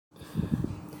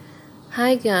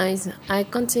Hi guys, I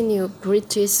continue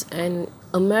British and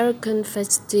American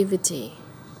festivity.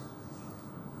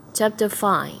 Chapter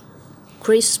 5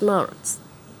 Christmas.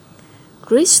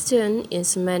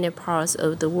 Christians in many parts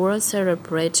of the world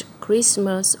celebrate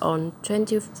Christmas on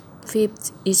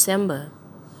 25th December.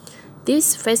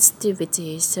 This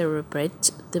festivity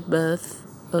celebrates the birth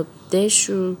of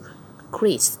Jesus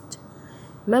Christ.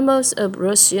 Members of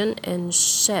Russian and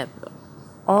Czech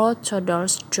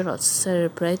Orthodox Church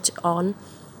celebrate on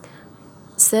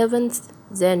 7th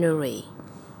January.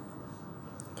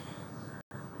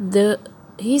 The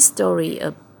history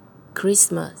of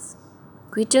Christmas.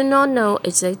 We do not know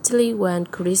exactly when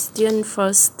Christians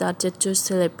first started to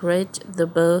celebrate the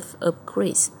birth of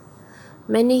Christ.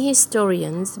 Many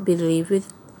historians believe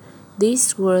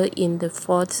this was in the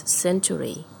 4th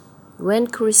century, when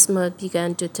Christmas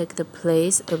began to take the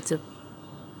place of the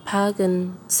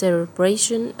pagan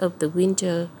celebration of the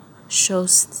winter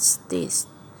solstice,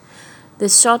 the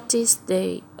shortest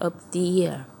day of the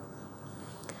year.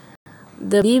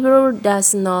 The Bible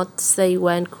does not say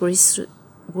when Christ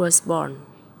was born.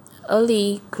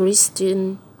 Early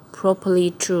Christians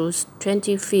probably chose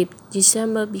 25th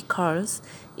December because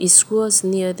it was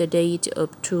near the date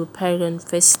of true pagan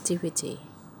festivity.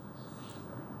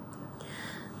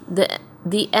 The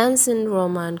ancient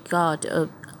Roman god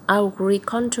of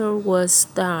agriculture was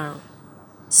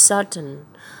Saturn,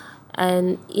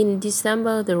 and in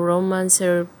December the Romans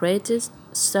celebrated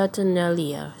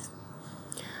Saturnalia.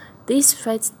 This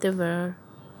festival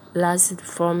lasted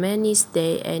for many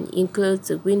days and includes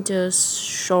the winter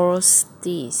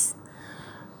solstice.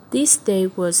 This day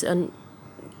was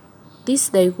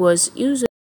usually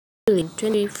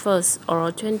 21st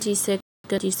or 22nd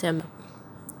December.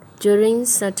 During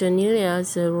Saturnalia,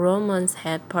 the Romans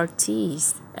had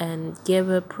parties and gave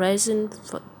a present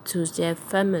to their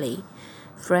family,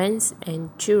 friends, and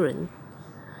children.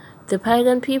 The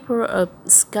pagan people of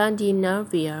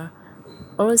Scandinavia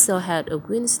also had a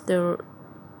winter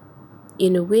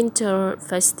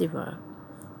festival.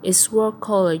 It was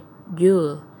called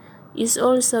Yule. It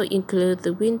also included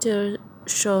the winter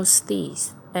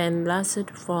solstice and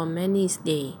lasted for many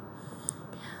days.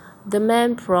 The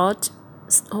men brought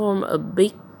home a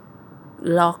big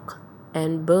log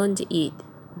and burned it.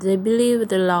 They believed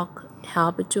the log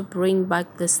helped to bring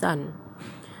back the sun.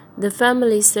 The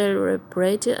family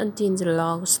celebrated until the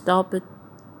log stopped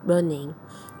burning,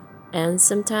 and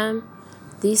sometimes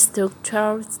this took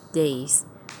 12 days.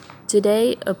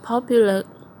 Today, a popular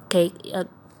cake at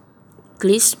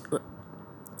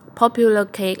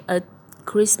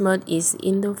Christmas is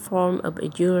in the form of a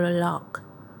Yule log.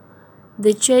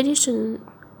 The tradition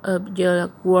of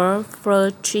Yule were fir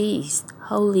trees,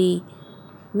 holly,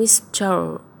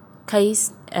 mistletoe,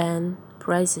 cakes, and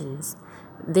presents.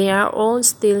 They are all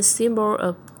still symbols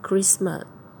of Christmas.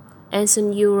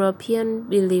 Ancient Europeans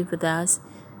believed that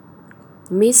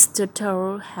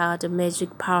mistletoe had a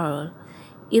magic power.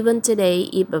 Even today,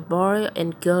 if a boy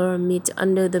and girl meet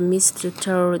under the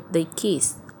mistletoe, they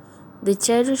kiss. The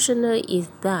tradition is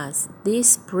that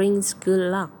this brings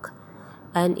good luck,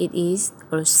 and it is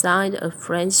a sign of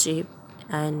friendship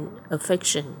and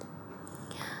affection.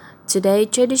 Today,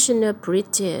 traditional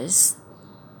British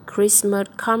Christmas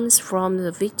comes from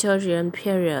the Victorian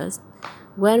period,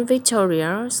 when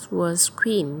Victoria was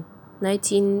Queen,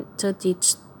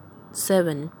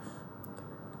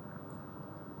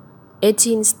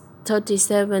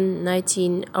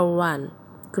 1837–1901.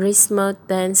 Christmas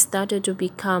then started to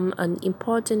become an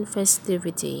important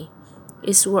festivity.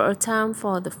 It was a time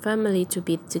for the family to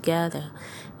be together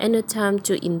and a time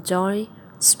to enjoy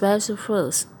special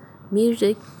foods,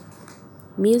 music,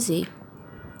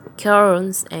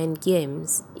 carols, and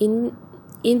games. In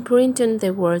Britain,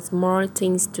 there were more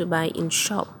things to buy in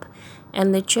shop,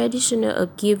 and the tradition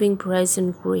of giving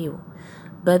presents grew.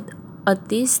 But at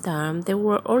this time, there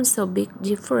were also big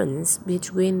differences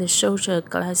between the social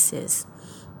classes.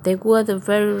 There were the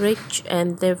very rich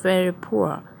and the very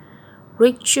poor.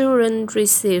 Rich children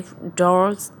received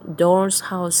dolls,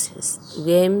 houses,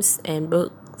 games, and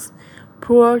books.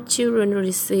 Poor children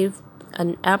received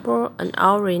an apple, an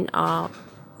orange, or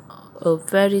a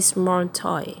very small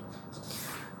toy.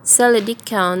 Sally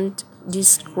Dickens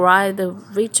described the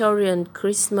Victorian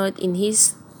Christmas in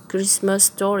his Christmas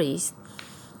stories,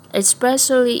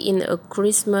 especially in A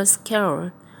Christmas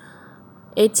Carol,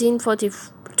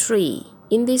 1843.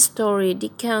 In this story,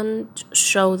 Dickens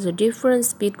shows the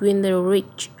difference between the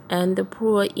rich and the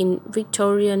poor in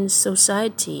Victorian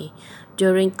society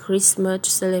during Christmas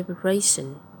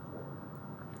celebration.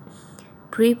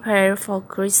 Prepare for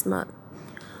Christmas.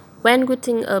 When we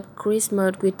think of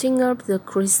Christmas, we think of the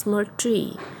Christmas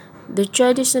tree. The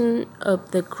tradition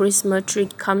of the Christmas tree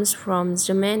comes from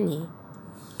Germany.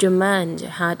 Germans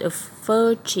had a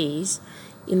fir tree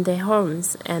in their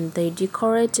homes and they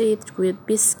decorated it with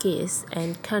biscuits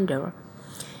and candles.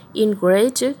 In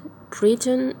Great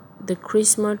Britain, the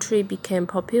Christmas tree became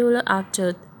popular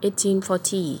after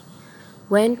 1840,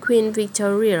 when Queen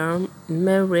Victoria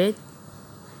married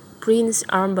Prince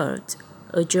Albert,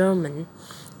 a German.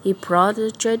 He brought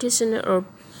the tradition of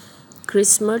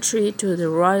Christmas tree to the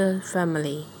royal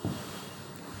family.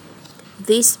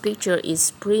 This picture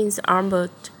is Prince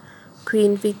Albert,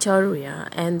 Queen Victoria,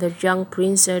 and the young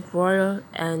Princess Royal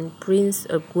and Prince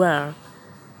of Wales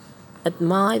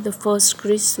admire the first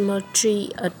Christmas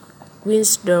tree at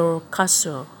Windsor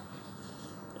Castle,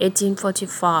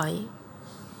 1845.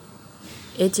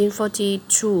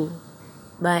 1842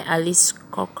 by Alice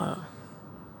Coker.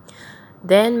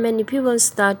 Then many people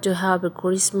start to have a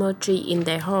Christmas tree in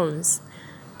their homes.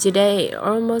 Today,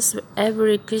 almost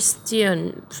every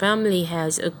Christian family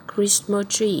has a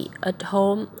Christmas tree at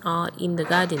home or in the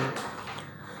garden.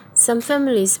 Some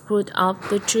families put up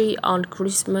the tree on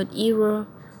Christmas Eve,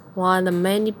 while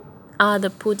many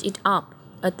others put it up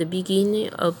at the beginning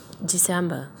of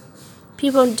December.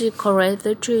 People decorate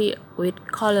the tree with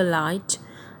color lights,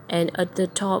 and at the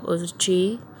top of the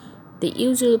tree, they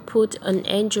usually put an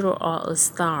angel or a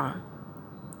star.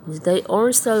 They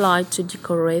also like to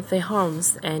decorate their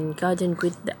homes and garden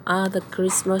with the other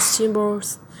Christmas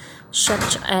symbols,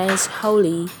 such as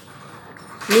holly,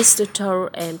 mistletoe,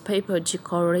 and paper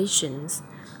decorations.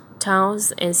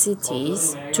 Towns and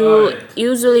cities too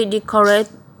usually decorate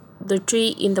the tree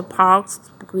in the parks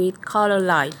with color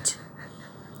light.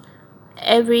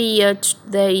 Every year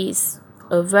there is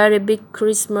a very big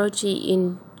Christmas tree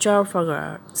in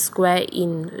Trafalgar Square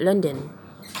in London.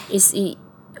 It's a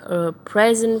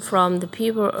present from the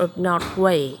people of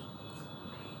Norway.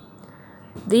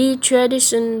 The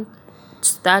tradition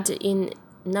started in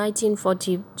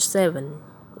 1947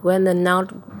 when the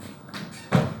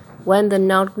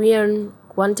Norwegians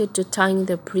wanted to thank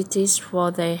the British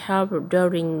for their help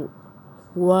during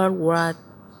World War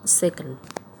II.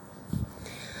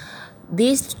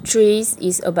 This tree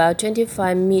is about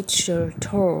 25 meters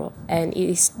tall and it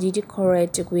is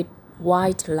decorated with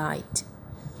white light.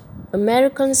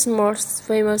 America's most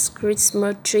famous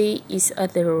Christmas tree is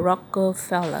at the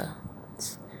Rockefeller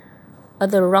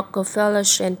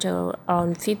Center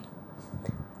on Fifth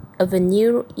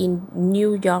Avenue in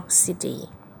New York City.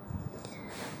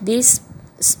 This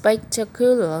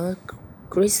spectacular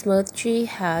Christmas tree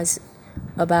has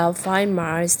about 5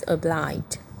 miles of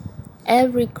light.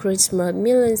 Every Christmas,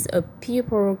 millions of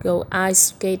people go ice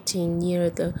skating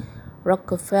near the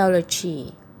Rockefeller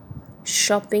tree.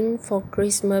 Shopping for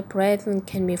Christmas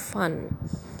presents can be fun.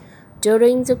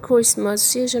 During the Christmas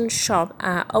season, shops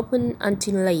are open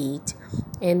until late,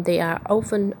 and they are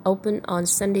often open on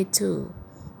Sunday too.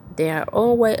 There are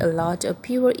always a lot of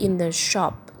people in the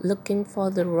shop looking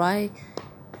for the right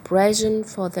present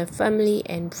for their family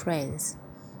and friends.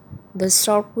 The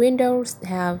shop windows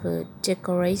have a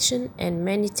decoration, and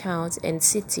many towns and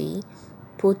cities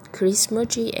put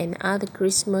Christmas tree and other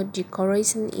Christmas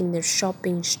decorations in the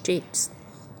shopping streets.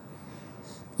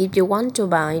 If you want to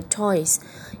buy toys,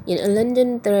 in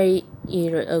London there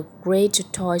is a great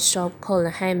toy shop called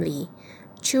Hamley.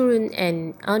 Children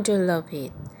and adults love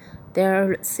it. There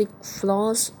are 6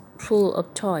 floors full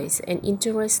of toys and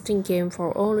interesting games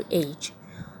for all ages.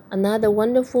 Another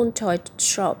wonderful toy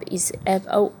shop is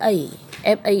FAO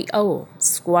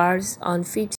Squares on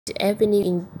Fifth Avenue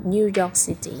in New York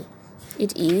City.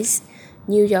 It is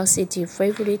New York City's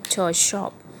favorite toy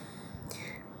shop.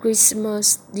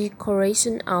 Christmas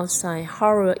decoration outside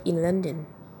Harrow in London.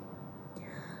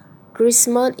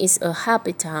 Christmas is a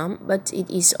happy time, but it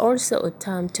is also a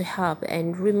time to help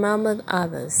and remember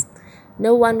others.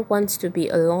 No one wants to be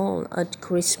alone at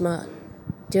Christmas.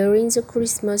 During the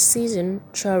Christmas season,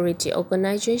 charity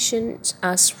organizations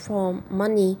ask for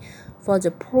money for the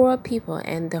poor people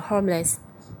and the homeless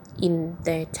in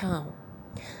their town.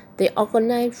 They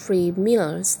organize free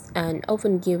meals and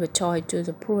often give a toy to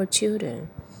the poor children.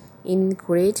 In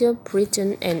Great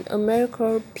Britain and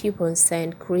America, people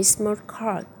send Christmas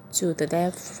cards to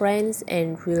their friends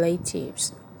and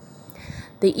relatives.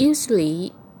 They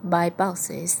usually buy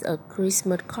boxes of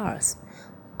Christmas cards,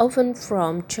 often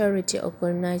from charity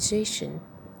organizations.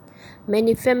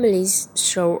 Many families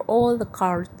show all the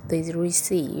cards they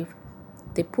receive.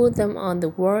 They put them on the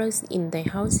walls in their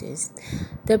houses.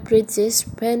 The British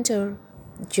painter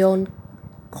John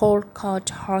Callcott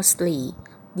Horsley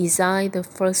designed the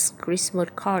first Christmas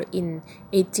card in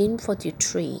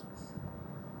 1843.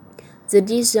 The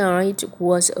design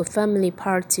was a family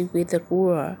party with a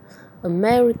ruler, A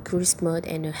Merry Christmas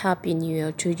and a Happy New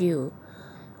Year to you.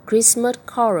 Christmas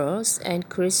carols and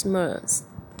Christmas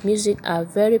music are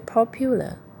very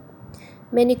popular.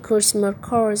 Many Christmas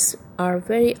carols are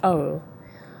very old.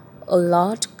 A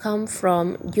lot come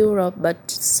from Europe, but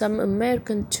some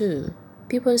American too.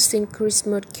 People sing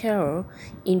Christmas carol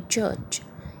in church,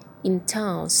 in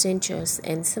town centers,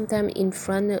 and sometimes in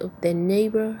front of their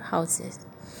neighbor houses.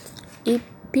 If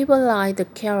people like the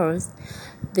carols,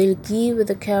 they'll give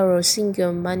the carol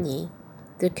singer money.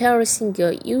 The carol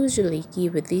singer usually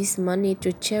give this money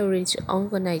to charity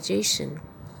organization.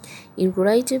 In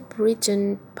Great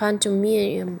Britain,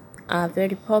 pantomime are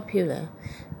very popular.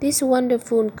 This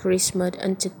wonderful Christmas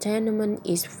entertainment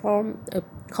is from a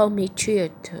comic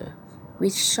theater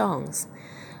with songs.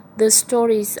 The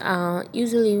stories are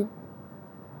usually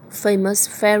famous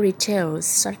fairy tales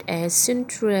such as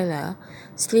Cinderella,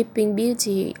 Sleeping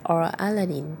Beauty, or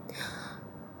Aladdin.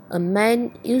 A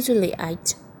man usually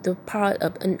acts the part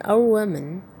of an old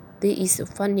woman. This is a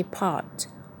funny part.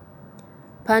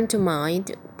 Pantomime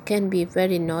can be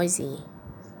very noisy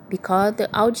because the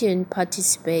audience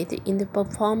participates in the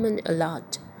performance a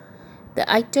lot. The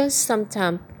actors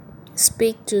sometimes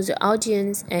speak to the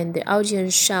audience and the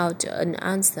audience shout an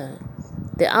answer.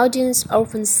 The audience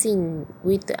often sing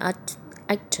with the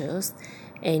actors,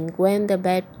 and when the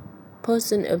bad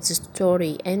person of the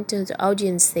story enters, the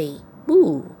audience say,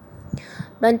 "Boo!"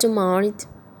 Pantomime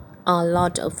are a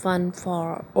lot of fun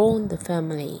for all the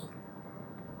family.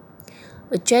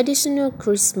 A traditional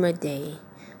Christmas day.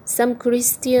 Some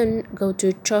Christians go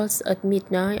to church at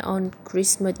midnight on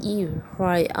Christmas Eve,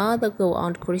 while others go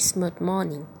on Christmas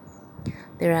morning.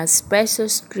 There are special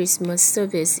Christmas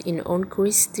services in all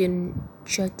Christian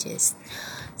churches.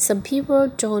 Some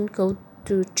people don't go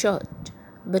to church,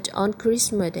 but on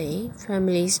Christmas Day,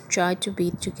 families try to be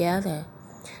together.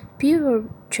 People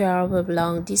travel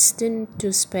long distance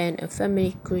to spend a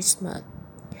family Christmas.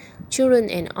 Children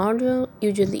and adults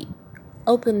usually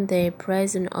open their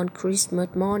presents on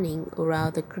Christmas morning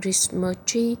around the Christmas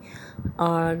tree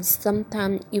or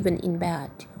sometimes even in bed.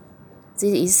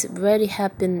 This is a very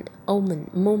happy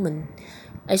moment,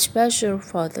 especially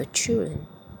for the children.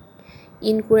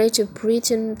 In Great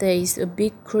Britain, there is a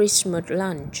big Christmas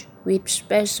lunch with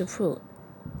special food.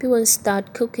 People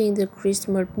start cooking the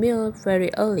Christmas meal very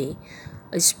early,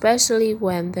 especially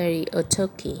when there is a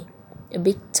turkey. A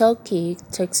big turkey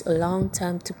takes a long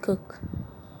time to cook.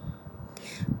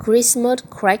 Christmas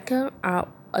crackers are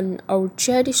an old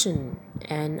tradition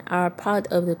and are part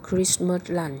of the Christmas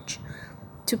lunch.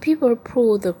 Two people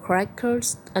pull the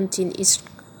crackers until it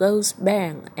goes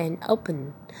bang and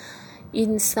open.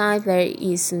 Inside there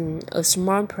is a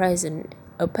small present,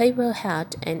 a paper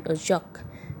hat, and a jug.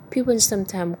 People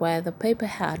sometimes wear the paper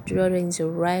hat during the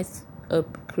rest of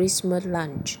Christmas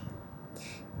lunch.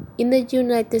 In the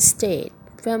United States,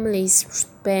 families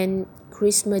spend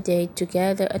Christmas Day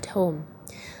together at home.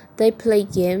 They play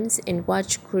games and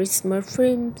watch Christmas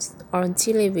films on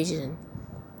television.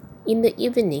 In the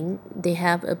evening, they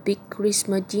have a big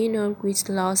Christmas dinner with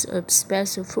lots of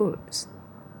special foods.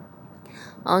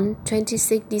 On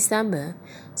 26 December,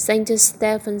 St.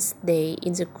 Stephen's Day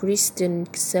in the Christian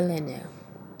calendar.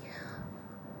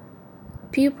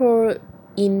 People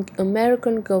in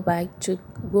America go back to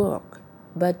work,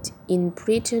 but in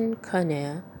Britain,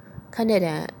 Canada,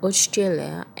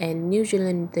 Australia, and New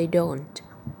Zealand they don't.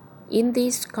 In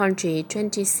this country,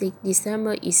 26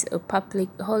 December is a public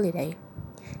holiday.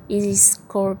 It is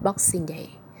called Boxing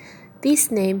Day.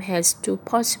 This name has two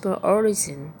possible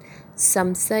origins.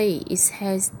 Some say it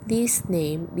has this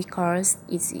name because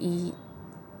in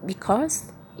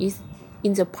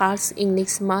the past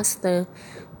English master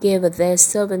gave their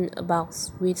servant a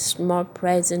box with small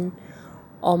present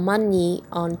or money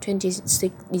on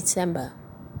 26 December.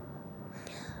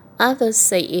 Others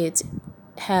say it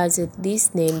has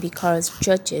this name because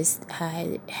churches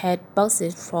had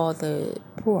boxes for the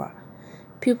poor.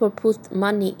 People put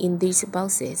money in these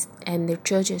boxes, and the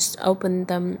churches opened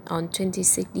them on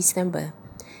 26 December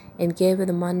and gave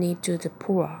the money to the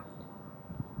poor.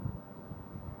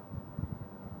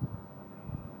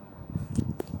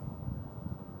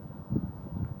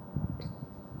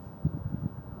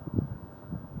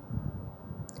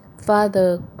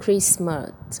 Father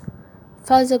Christmas.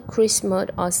 Father Christmas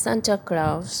or Santa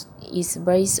Claus is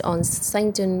based on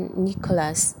Saint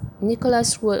Nicholas.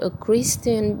 Nicholas was a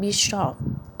Christian bishop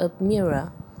of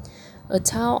Myra, a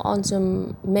town on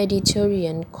the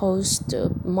Mediterranean coast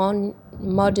of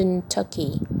modern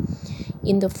Turkey,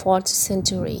 in the 4th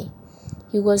century.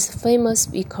 He was famous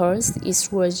because he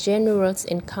was generous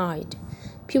and kind.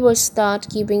 People start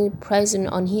giving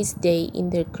presents on his day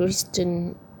in the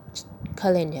Christian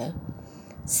calendar.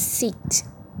 6.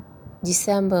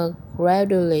 December.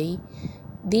 Gradually,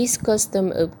 this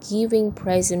custom of giving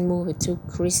presents moved to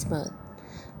Christmas.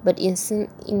 But in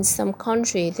some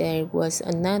countries there was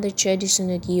another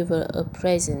traditional giver of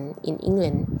presents. In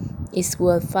England, it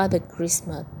was Father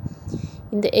Christmas.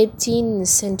 In the 18th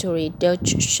century,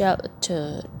 Dutch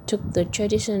shelter took the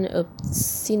tradition of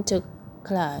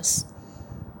Sinterklaas,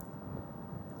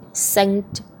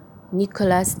 Saint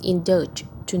Nicholas in Dutch,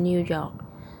 to New York.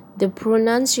 The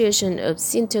pronunciation of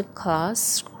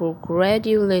Sinterklaas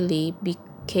gradually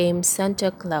became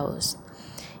Santa Claus,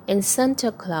 and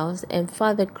Santa Claus and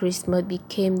Father Christmas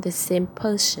became the same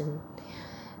person.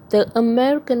 The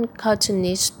American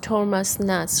cartoonist Thomas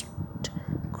Nast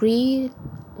created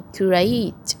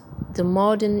the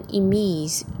modern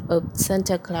image of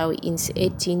Santa Claus in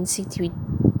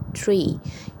 1863.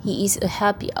 He is a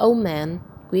happy old man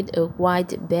with a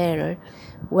white beard,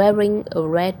 wearing a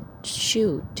red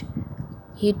suit.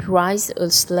 He drives a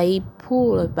sleigh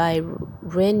pulled by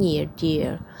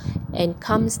reindeer and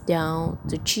comes down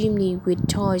the chimney with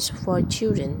toys for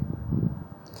children.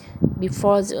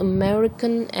 Before the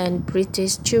American and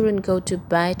British children go to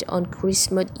bed on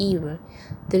Christmas Eve,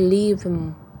 they leave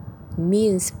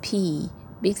mince pie,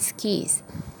 biscuits,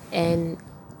 and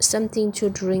something to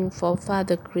drink for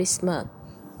Father Christmas.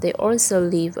 They also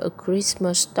leave a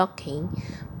Christmas stocking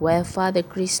where Father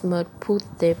Christmas put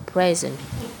their present.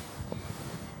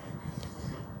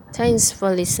 Thanks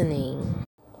for listening.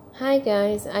 Hi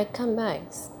guys, I come back.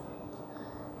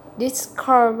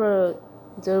 Discover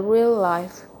the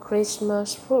real-life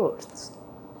Christmas fruits.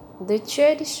 The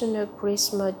traditional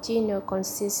Christmas dinner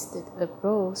consisted of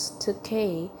roast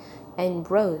turkey and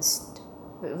roast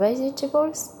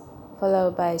vegetables,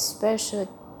 followed by a special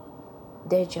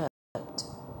dessert.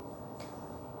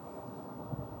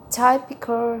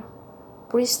 Typical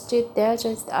British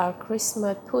desserts are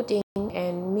Christmas pudding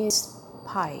and mince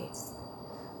pies.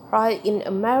 While in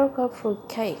America, fruit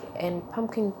cake and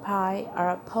pumpkin pie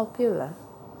are popular.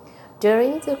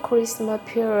 During the Christmas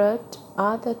period,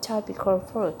 other typical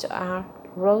fruits are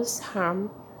roast ham,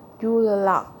 Yule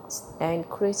logs, and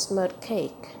Christmas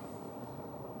cake.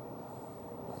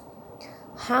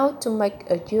 How to make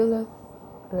a Yule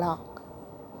log?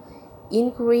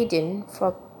 Ingredients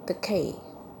for the cake: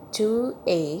 2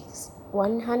 eggs,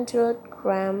 100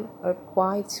 grams of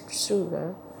white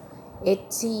sugar,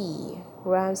 80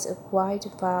 grams of white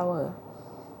flour,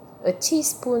 a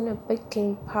teaspoon of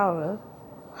baking powder,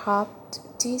 half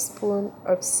teaspoon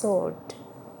of salt,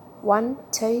 1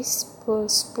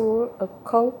 tablespoon of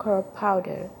cocoa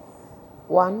powder,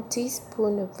 1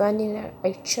 teaspoon of vanilla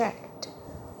extract,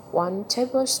 1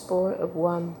 tablespoon of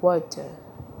warm water.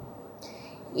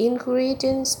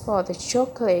 Ingredients for the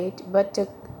chocolate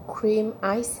buttercream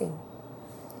icing: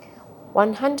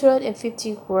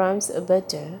 150 grams of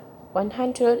butter,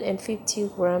 150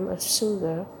 grams of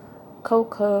sugar,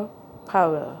 cocoa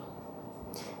powder.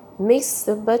 Mix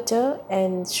the butter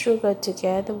and sugar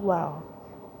together well.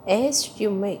 As you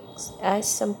mix, add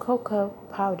some cocoa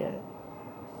powder.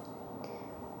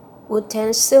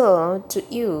 Utensils to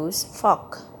use: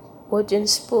 fork, wooden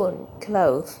spoon,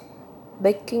 cloth,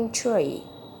 baking tray,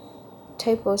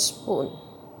 tablespoon.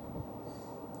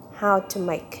 How to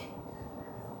make?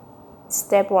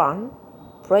 Step 1.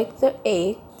 Break the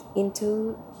egg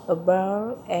into a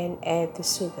bowl and add the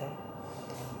sugar.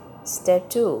 Step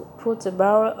 2. Put the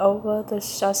bowl over the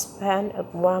saucepan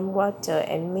of warm water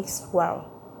and mix well.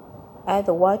 Add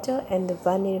the water and the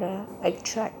vanilla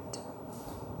extract.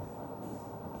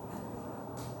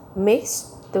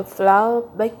 Mix the flour,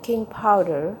 baking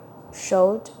powder,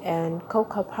 salt, and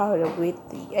cocoa powder with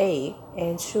the egg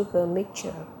and sugar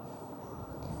mixture.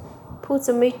 Put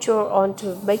the mixture onto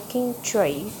a baking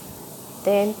tray,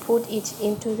 then put it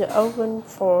into the oven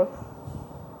for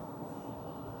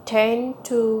 10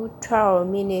 to 12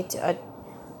 minutes at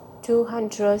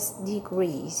 200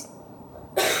 degrees.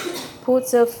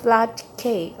 Put the flat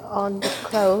cake on the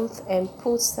cloth and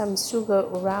put some sugar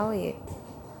around it.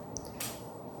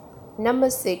 Number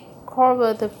 6.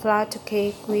 Cover the flat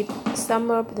cake with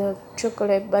some of the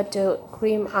chocolate butter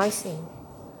cream icing.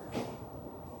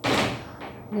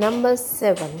 Number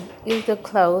 7. Use the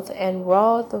cloth and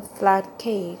roll the flat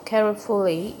cake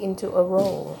carefully into a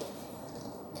roll.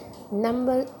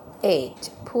 Number 8.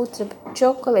 Put the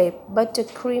chocolate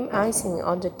buttercream icing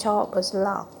on the top of the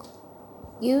log.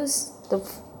 Use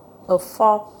a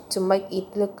fork to make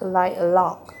it look like a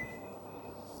log.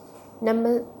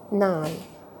 Number 9.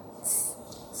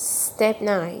 Step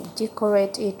 9.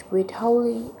 Decorate it with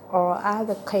holly or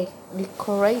other cake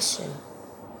decoration.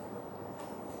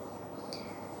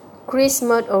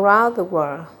 Christmas around the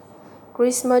world.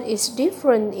 Christmas is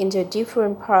different in the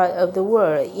different parts of the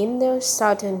world. In the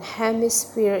southern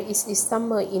hemisphere, it is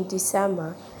summer in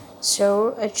December.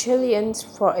 So, Australians,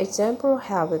 for example,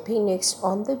 have picnics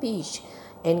on the beach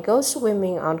and go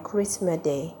swimming on Christmas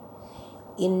Day.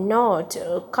 In North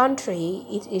Country,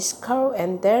 it is cold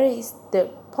and there is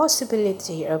the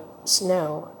possibility of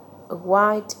snow, a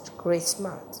white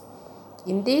Christmas.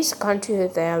 In this country,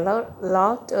 there are a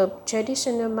lot of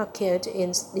traditional markets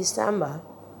in December,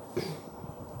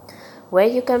 where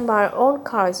you can buy all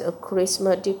kinds of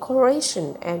Christmas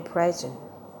decoration and presents.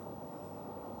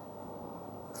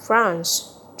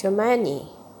 France, Germany,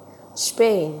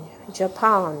 Spain,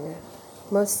 Japan,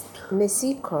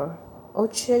 Mexico,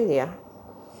 Australia,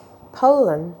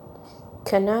 Poland,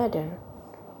 Canada,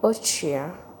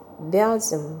 Austria,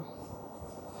 Belgium.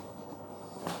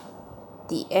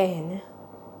 The end.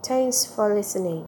 Thanks for listening.